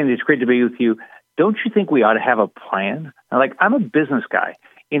 Sandy, it's great to be with you. Don't you think we ought to have a plan? Like, I'm a business guy.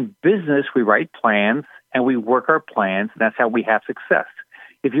 In business, we write plans and we work our plans, and that's how we have success.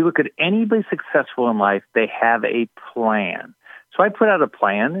 If you look at anybody successful in life, they have a plan. So I put out a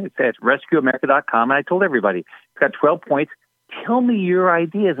plan. It's at rescueamerica.com, and I told everybody, it's got 12 points. Tell me your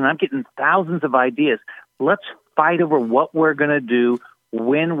ideas, and I'm getting thousands of ideas. Let's fight over what we're going to do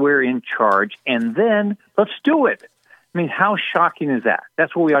when we're in charge, and then let's do it. I mean, how shocking is that?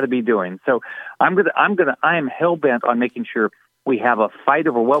 That's what we ought to be doing. So I am hell-bent on making sure we have a fight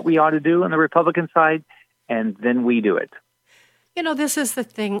over what we ought to do on the Republican side, and then we do it. You know, this is the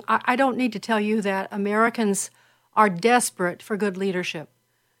thing. I don't need to tell you that Americans are desperate for good leadership.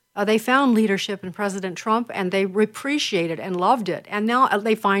 They found leadership in President Trump, and they appreciated and loved it. And now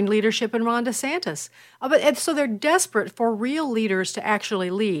they find leadership in Ron DeSantis. So they're desperate for real leaders to actually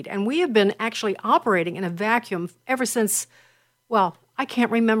lead. And we have been actually operating in a vacuum ever since, well, I can't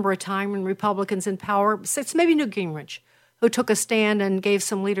remember a time when Republicans in power, it's maybe Newt Gingrich, who took a stand and gave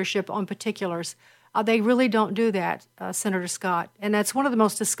some leadership on particulars. They really don't do that, Senator Scott. And that's one of the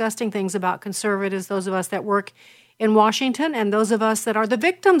most disgusting things about conservatives, those of us that work in Washington, and those of us that are the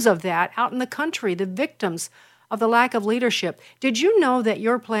victims of that out in the country, the victims of the lack of leadership. Did you know that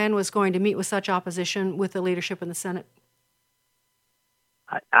your plan was going to meet with such opposition with the leadership in the Senate?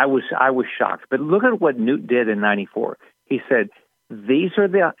 I was shocked. But look at what Newt did in '94. He said, "These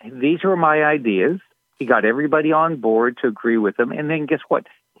are my ideas." He got everybody on board to agree with them, and then guess what?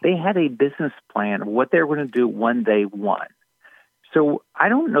 They had a business plan of what they were going to do when they won. So I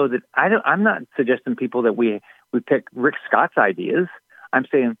don't know that I'm not suggesting people that we pick Rick Scott's ideas. I'm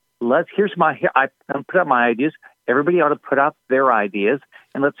saying I put up my ideas. Everybody ought to put up their ideas,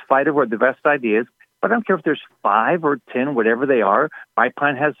 and let's fight over the best ideas. But I don't care if there's 5 or 10, whatever they are. My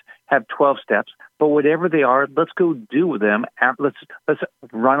plan have 12 steps, but whatever they are, let's go do them. Let's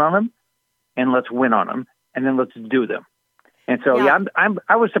run on them, and let's win on them, and then let's do them. And so,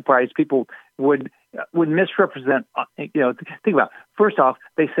 I was surprised people would misrepresent. Think about it. First off,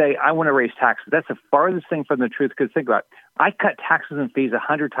 they say I want to raise taxes. That's the farthest thing from the truth. Because think about it. I cut taxes and fees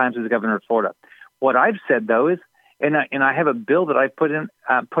 100 times as the governor of Florida. What I've said though is, and I have a bill that I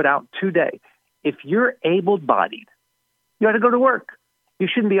put out today. If you're able-bodied, you ought to go to work. You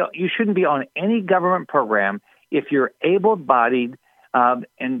shouldn't be on any government program if you're able-bodied. And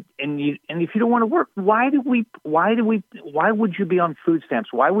if you don't want to work, why would you be on food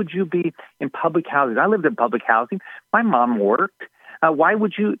stamps? Why would you be in public housing? I lived in public housing. My mom worked. Why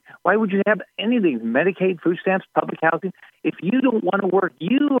would you have any of these Medicaid, food stamps, public housing? If you don't want to work,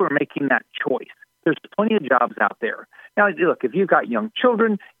 you are making that choice. There's plenty of jobs out there. Now, look, if you've got young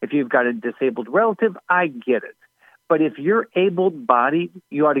children, if you've got a disabled relative, I get it. But if you're able-bodied,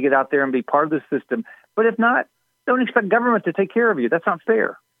 you ought to get out there and be part of the system. But if not, don't expect government to take care of you. That's not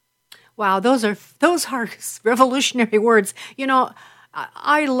fair. Wow, those are revolutionary words. You know,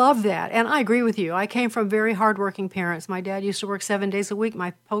 I love that, and I agree with you. I came from very hardworking parents. My dad used to work 7 days a week.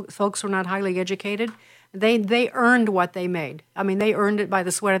 My folks were not highly educated. They earned what they made. I mean, they earned it by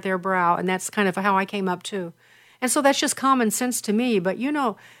the sweat of their brow, and that's kind of how I came up too. And so that's just common sense to me. But you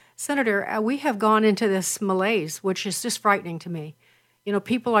know, Senator, we have gone into this malaise, which is just frightening to me. You know,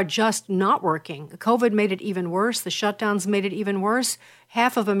 people are just not working. COVID made it even worse. The shutdowns made it even worse.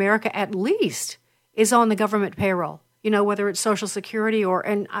 Half of America, at least, is on the government payroll. You know, whether it's Social Security so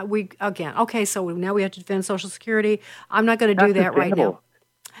now we have to defend Social Security. I'm not going to do that right now.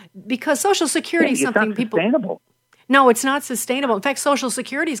 Because Social Security is something people... sustainable. No, it's not sustainable. In fact, Social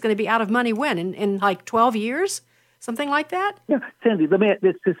Security is going to be out of money when? In like 12 years? Something like that? Yeah, Sandy,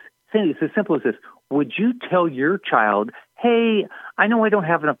 it's as simple as this. would you tell your child, hey, I know I don't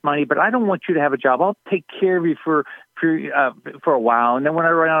have enough money, but I don't want you to have a job. I'll take care of you for a while, and then when I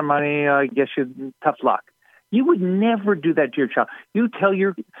run out of money, I guess you tough luck. You would never do that to your child.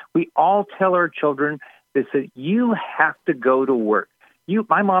 We all tell our children this, that you have to go to work.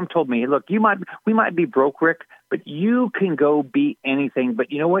 My mom told me, look, we might be broke, Rick, but you can go be anything.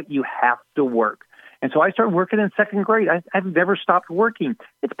 But you know what? You have to work. And so I started working in second grade. I've never stopped working.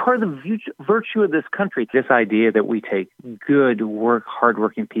 It's part of the virtue of this country. This idea that we take good,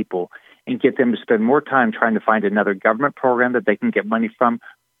 hardworking people and get them to spend more time trying to find another government program that they can get money from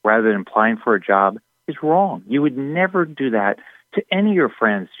rather than applying for a job is wrong. You would never do that to any of your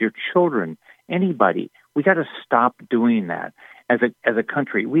friends, your children, anybody. We got to stop doing that. As a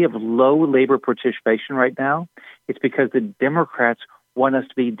country, we have low labor participation right now. It's because the Democrats want us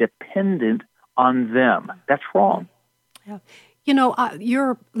to be dependent on them. That's wrong. Yeah.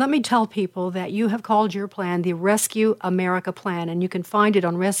 Let me tell people that you have called your plan the Rescue America Plan, and you can find it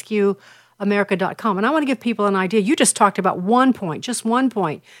on rescueamerica.com. And I want to give people an idea. You just talked about just one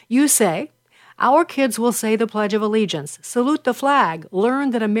point. You say, our kids will say the Pledge of Allegiance, salute the flag,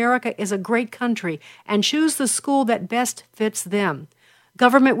 learn that America is a great country, and choose the school that best fits them.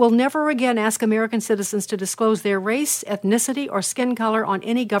 Government will never again ask American citizens to disclose their race, ethnicity, or skin color on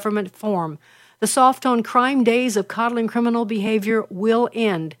any government form. The soft-on-crime days of coddling criminal behavior will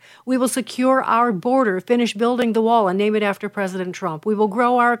end. We will secure our border, finish building the wall, and name it after President Trump. We will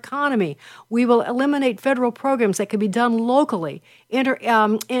grow our economy. We will eliminate federal programs that can be done locally,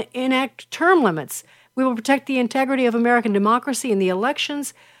 enact term limits. We will protect the integrity of American democracy in the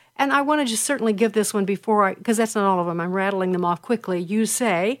elections. And I want to just certainly give this one because that's not all of them. I'm rattling them off quickly. You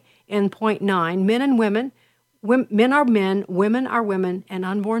say in point 9, men and women, men are men, women are women, and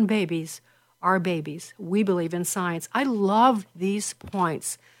unborn babies are babies. We believe in science. I love these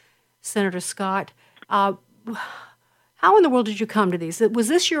points, Senator Scott. How in the world did you come to these? Was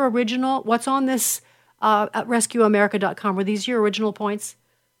this your original? What's on this at RescueAmerica.com? Were these your original points?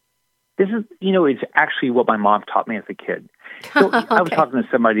 This is, it's actually what my mom taught me as a kid. So okay. I was talking to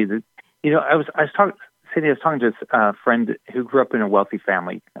somebody that, I was talking to a friend who grew up in a wealthy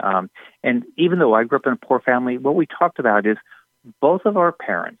family. And even though I grew up in a poor family, what we talked about is both of our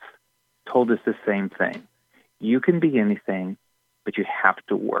parents told us the same thing. You can be anything, but you have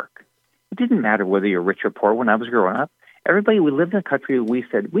to work. It didn't matter whether you're rich or poor. When I was growing up, we lived in a country where we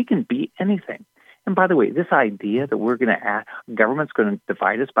said we can be anything. And by the way, this idea that government's going to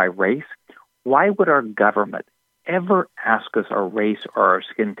divide us by race, why would our government ever ask us our race or our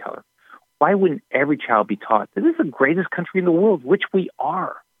skin color? Why wouldn't every child be taught that this is the greatest country in the world, which we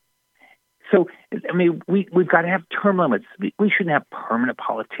are? So, we've got to have term limits. We shouldn't have permanent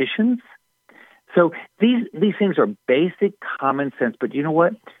politicians. So these things are basic common sense, but you know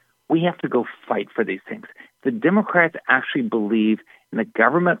what? We have to go fight for these things. The Democrats actually believe in the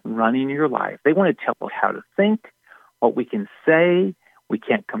government running your life. They want to tell us how to think, what we can say. We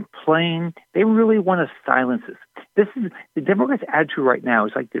can't complain. They really want to silence us. This is the Democrats' attitude right now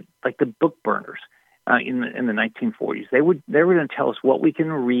is like the book burners in the 1940s. They were going to tell us what we can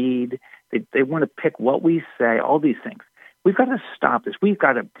read. They want to pick what we say. All these things. We've got to stop this. We've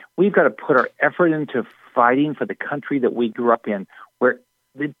got to put our effort into fighting for the country that we grew up in, where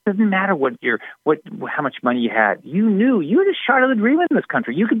it doesn't matter how much money you had. You knew you had a shot at the dream in this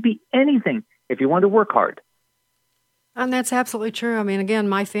country. You could be anything if you wanted to work hard. And that's absolutely true. Again,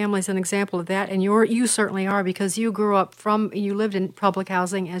 my family's an example of that, and you certainly are, because you grew up you lived in public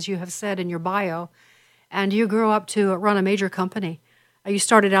housing, as you have said in your bio, and you grew up to run a major company. You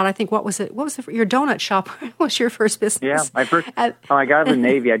started out, I think, what was your donut shop? What was your first business? Yeah, my first. I got out of the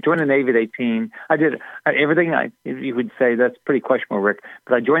Navy. I joined the Navy at 18. I did everything. You would say that's pretty questionable, Rick.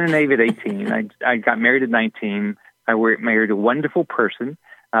 But I joined the Navy at 18. I got married at 19. I married a wonderful person.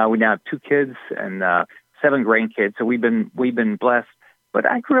 We now have 2 kids and 7 grandkids. So we've been blessed. But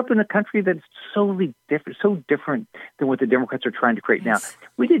I grew up in a country that's so different than what the Democrats are trying to create now.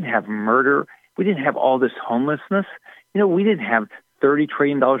 We didn't have murder. We didn't have all this homelessness. We didn't have $30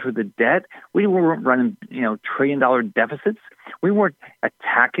 trillion worth of debt. We weren't running, $1 trillion deficits. We weren't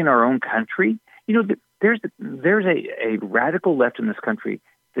attacking our own country. There's a radical left in this country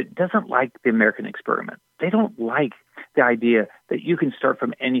that doesn't like the American experiment. They don't like the idea that you can start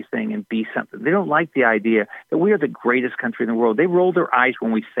from anything and be something. They don't like the idea that we are the greatest country in the world. They roll their eyes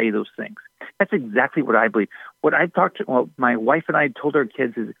when we say those things. That's exactly what I believe. What my wife and I told our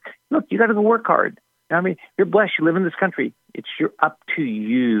kids is, look, you got to go work hard. You're blessed. You live in this country. It's up to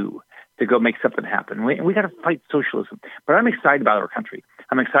you to go make something happen. We got to fight socialism. But I'm excited about our country.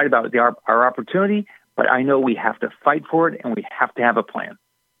 I'm excited about our opportunity, but I know we have to fight for it, and we have to have a plan.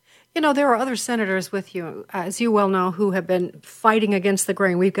 You know, there are other senators with you, as you well know, who have been fighting against the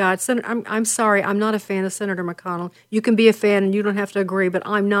grain. We've got, I'm sorry, I'm not a fan of Senator McConnell. You can be a fan and you don't have to agree, but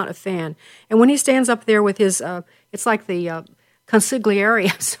I'm not a fan. And when he stands up there with his, it's like the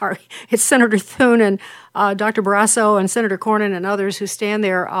consigliere, I'm sorry, it's Senator Thune and Dr. Barrasso and Senator Cornyn and others who stand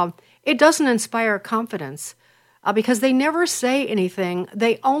there, it doesn't inspire confidence. Because they never say anything.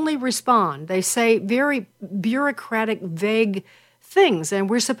 They only respond. They say very bureaucratic, vague things, and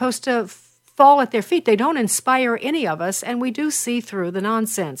we're supposed to fall at their feet. They don't inspire any of us, and we do see through the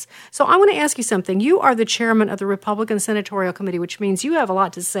nonsense. So I want to ask you something. You are the chairman of the Republican Senatorial Committee, which means you have a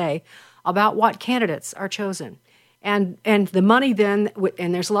lot to say about what candidates are chosen. And the money then,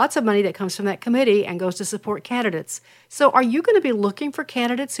 and there's lots of money that comes from that committee and goes to support candidates. So are you going to be looking for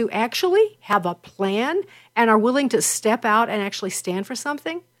candidates who actually have a plan and are willing to step out and actually stand for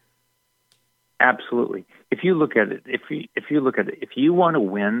something? Absolutely. If you look at it, if you want to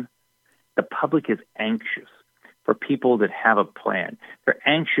win, the public is anxious for people that have a plan. They're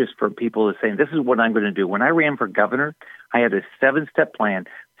anxious for people that say, this is what I'm going to do. When I ran for governor, I had a 7-step plan.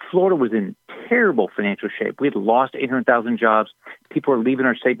 Florida was in terrible financial shape. We had lost 800,000 jobs. People were leaving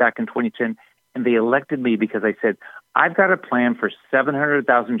our state back in 2010, and they elected me because I said, I've got a plan for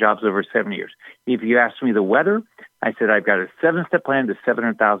 700,000 jobs over 7 years. If you asked me the weather, I said, I've got a 7-step plan to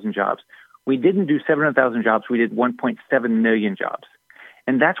 700,000 jobs. We didn't do 700,000 jobs. We did 1.7 million jobs.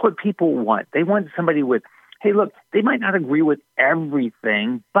 And that's what people want. They want somebody with, hey, look, they might not agree with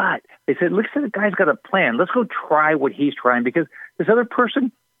everything, but they said, look, the guy's got a plan. Let's go try what he's trying, because this other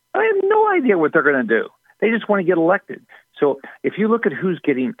person, I have no idea what they're going to do. They just want to get elected. So if you look at who's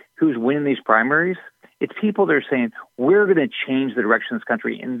winning these primaries, it's people that are saying, we're going to change the direction of this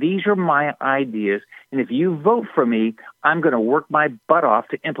country, and these are my ideas, and if you vote for me, I'm going to work my butt off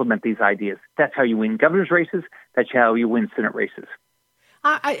to implement these ideas. That's how you win governor's races. That's how you win Senate races.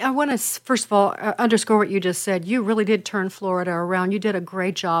 I want to, first of all, underscore what you just said. You really did turn Florida around. You did a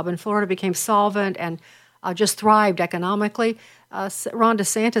great job, and Florida became solvent and just thrived economically. Ron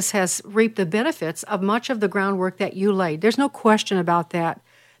DeSantis has reaped the benefits of much of the groundwork that you laid. There's no question about that.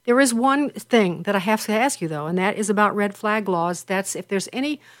 There is one thing that I have to ask you, though, and that is about red flag laws. That's if there's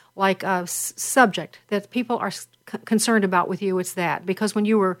any subject that people are concerned about with you, it's that. Because when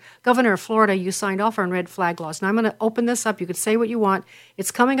you were governor of Florida, you signed off on red flag laws. Now, I'm going to open this up. You could say what you want.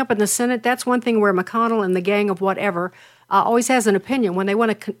 It's coming up in the Senate. That's one thing where McConnell and the gang of whatever always has an opinion. When they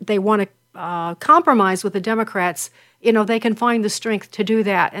want to compromise with the Democrats, they can find the strength to do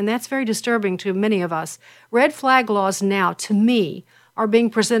that. And that's very disturbing to many of us. Red flag laws now, to me, are being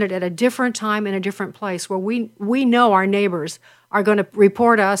presented at a different time in a different place where we know our neighbors are going to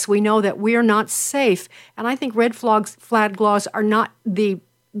report us. We know that we're not safe. And I think red flag laws are not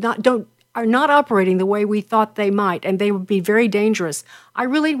operating the way we thought they might, and they would be very dangerous. I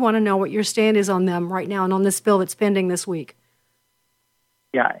really want to know what your stand is on them right now and on this bill that's pending this week.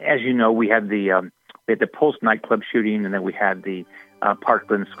 Yeah, as you know, we had the Pulse nightclub shooting, and then we had the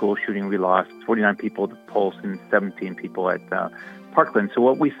Parkland school shooting. We lost 49 people at the Pulse and 17 people at Parkland. So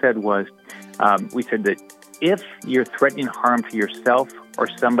what we said was, we said that if you're threatening harm to yourself or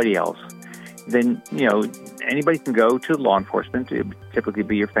somebody else, then, anybody can go to law enforcement. It would typically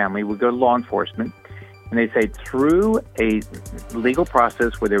be your family. Would go to law enforcement, and they say through a legal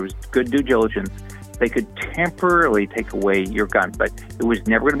process where there was good due diligence, they could temporarily take away your gun, but it was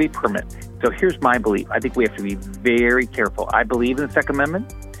never going to be permanent. So here's my belief. I think we have to be very careful. I believe in the Second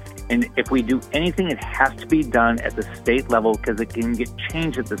Amendment, and if we do anything, it has to be done at the state level because it can get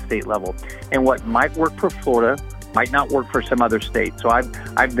changed at the state level. And what might work for Florida might not work for some other state. So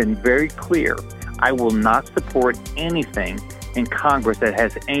I've been very clear. I will not support anything in Congress that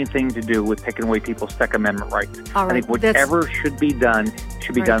has anything to do with taking away people's Second Amendment rights. All right, I think whatever should be done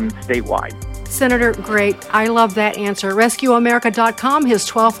done statewide. Senator, great. I love that answer. RescueAmerica.com, his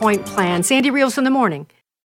 12-point plan. Sandy Rios in the morning.